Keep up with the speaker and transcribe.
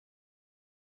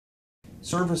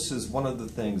Service is one of the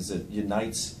things that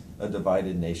unites a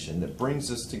divided nation, that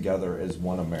brings us together as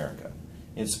one America.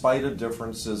 In spite of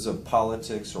differences of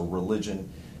politics or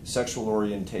religion, sexual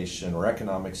orientation, or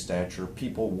economic stature,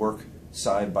 people work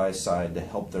side by side to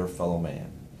help their fellow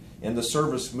man. And the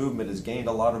service movement has gained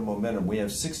a lot of momentum. We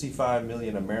have 65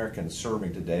 million Americans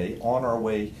serving today, on our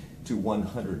way to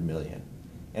 100 million.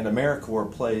 And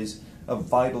AmeriCorps plays a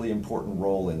vitally important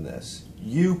role in this.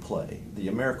 You play, the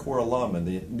AmeriCorps alum and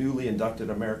the newly inducted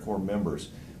AmeriCorps members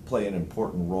play an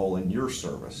important role in your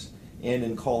service and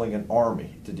in calling an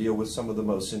army to deal with some of the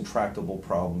most intractable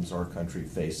problems our country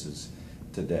faces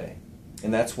today.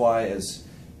 And that's why, as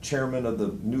chairman of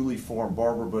the newly formed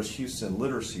Barbara Bush Houston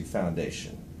Literacy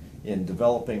Foundation, in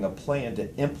developing a plan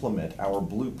to implement our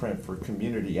blueprint for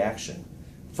community action,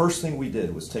 first thing we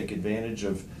did was take advantage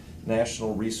of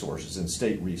national resources and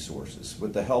state resources.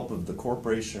 With the help of the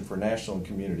Corporation for National and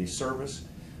Community Service,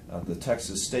 the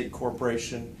Texas State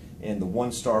Corporation, and the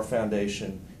OneStar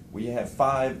Foundation, we have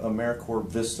 5 AmeriCorps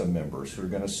Vista members who are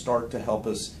going to start to help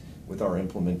us with our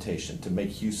implementation to make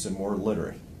Houston more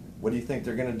literate. What do you think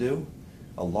they're going to do?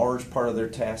 A large part of their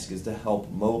task is to help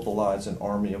mobilize an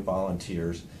army of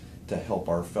volunteers to help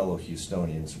our fellow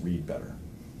Houstonians read better.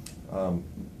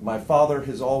 My father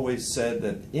has always said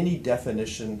that any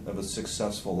definition of a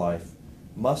successful life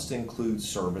must include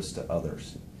service to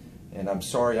others. And I'm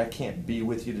sorry I can't be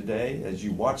with you today. As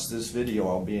you watch this video,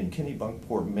 I'll be in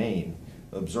Kennebunkport, Maine,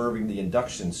 observing the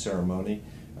induction ceremony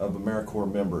of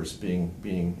AmeriCorps members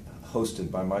being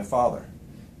hosted by my father.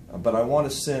 But I want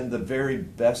to send the very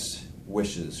best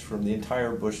wishes from the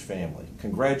entire Bush family.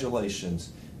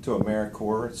 Congratulations to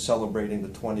AmeriCorps celebrating the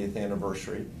 20th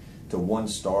anniversary, to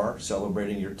OneStar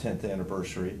celebrating your 10th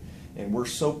anniversary, and we're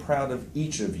so proud of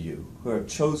each of you who have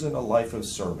chosen a life of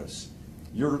service.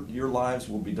 Your lives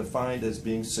will be defined as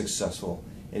being successful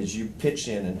as you pitch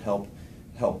in and help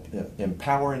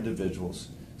empower individuals,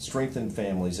 strengthen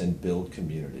families, and build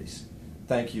communities.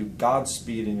 Thank you.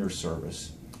 Godspeed in your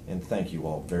service, and thank you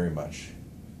all very much.